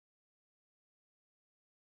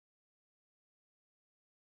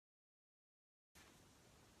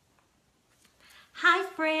Hi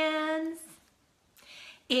friends!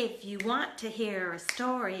 If you want to hear a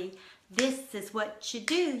story, this is what you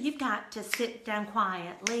do. You've got to sit down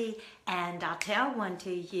quietly and I'll tell one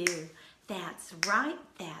to you. That's right,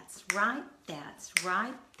 that's right, that's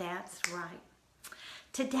right, that's right.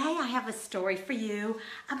 Today I have a story for you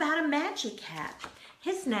about a magic cat.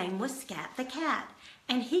 His name was Scat the Cat,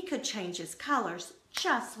 and he could change his colors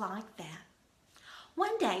just like that.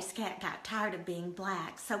 One day Scat got tired of being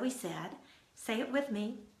black, so he said, say it with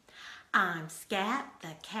me, I'm Scat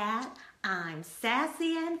the Cat, I'm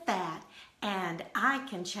sassy and fat, and I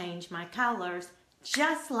can change my colors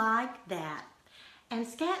just like that. And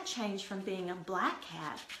Scat changed from being a black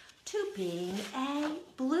cat to being a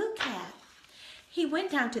blue cat. He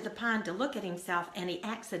went down to the pond to look at himself and he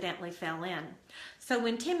accidentally fell in. So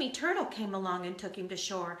when Timmy Turtle came along and took him to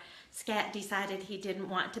shore, Scat decided he didn't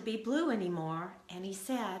want to be blue anymore, and he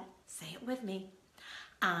said, say it with me,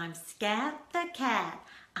 I'm Scat the Cat,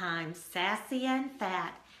 I'm sassy and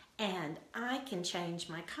fat, and I can change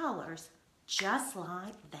my colors just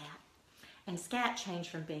like that. And Scat changed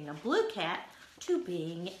from being a blue cat to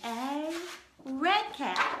being a red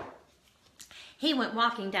cat. He went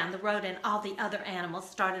walking down the road and all the other animals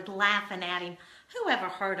started laughing at him. Who ever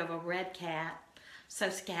heard of a red cat? So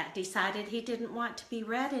Scat decided he didn't want to be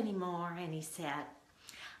red anymore, and he said,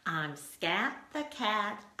 I'm Scat the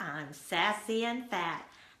Cat, I'm sassy and fat,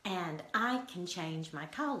 and I can change my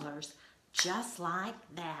colors just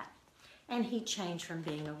like that. And he changed from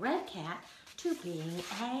being a red cat to being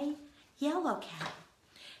a yellow cat.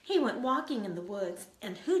 He went walking in the woods,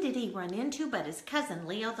 and who did he run into but his cousin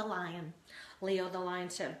Leo the lion. Leo the lion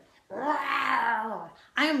said, "Rawr,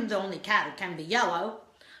 I'm the only cat who can be yellow."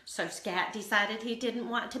 So Scat decided he didn't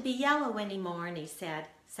want to be yellow anymore, and he said,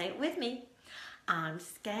 say it with me, I'm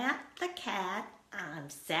Scat the Cat, I'm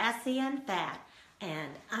sassy and fat,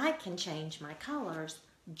 and I can change my colors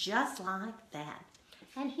just like that.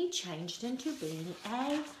 And he changed into being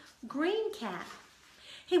a green cat.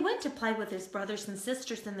 He went to play with his brothers and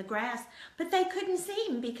sisters in the grass, but they couldn't see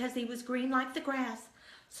him because he was green like the grass.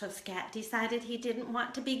 So Scat decided he didn't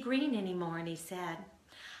want to be green anymore, and he said,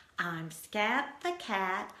 I'm Scat the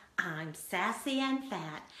Cat, I'm sassy and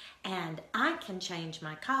fat, and I can change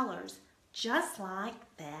my colors just like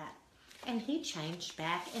that. And he changed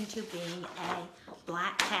back into being a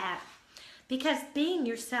black cat. Because being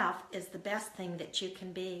yourself is the best thing that you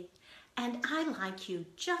can be. And I like you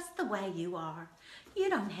just the way you are. You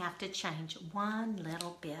don't have to change one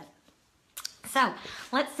little bit. So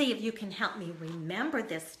let's see if you can help me remember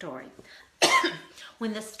this story.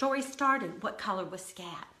 When the story started, what color was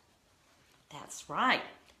Scat? That's right,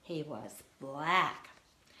 he was black.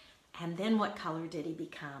 And then what color did he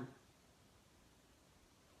become?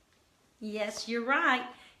 Yes, you're right,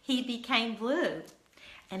 he became blue.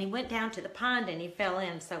 And he went down to the pond and he fell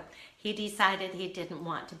in, so he decided he didn't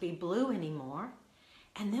want to be blue anymore.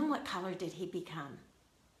 And then what color did he become?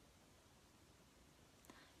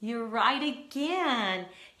 You're right again.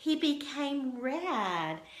 He became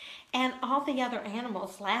red. And all the other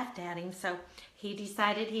animals laughed at him, so he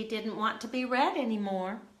decided he didn't want to be red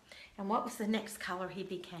anymore. And what was the next color he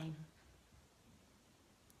became?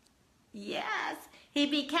 Yes, he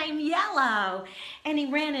became yellow. And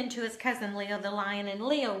he ran into his cousin Leo the lion, and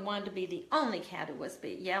Leo wanted to be the only cat who was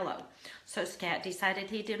yellow. So Scat decided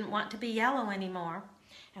he didn't want to be yellow anymore.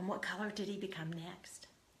 And what color did he become next?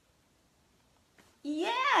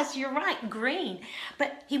 Yes, you're right, green.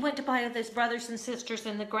 But he went to play with his brothers and sisters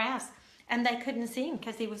in the grass, and they couldn't see him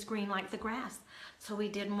because he was green like the grass. So he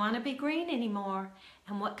didn't want to be green anymore.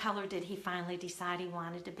 And what color did he finally decide he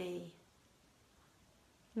wanted to be?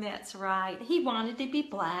 That's right, he wanted to be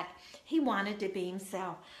black. He wanted to be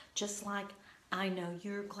himself, just like I know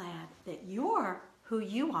you're glad that you're who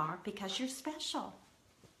you are because you're special.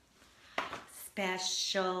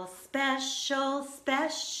 Special, special,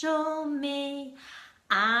 special me.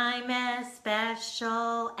 I'm as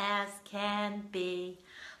special as can be.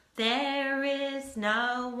 There is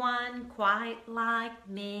no one quite like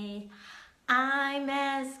me. I'm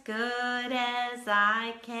as good as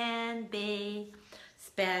I can be.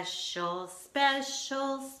 Special,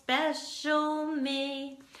 special, special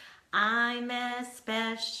me. I'm as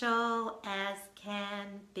special as can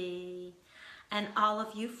be. And all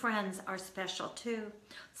of you friends are special too.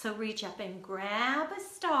 So reach up and grab a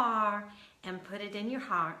star and put it in your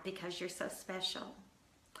heart because you're so special.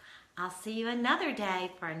 I'll see you another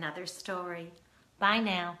day for another story. Bye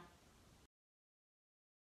now.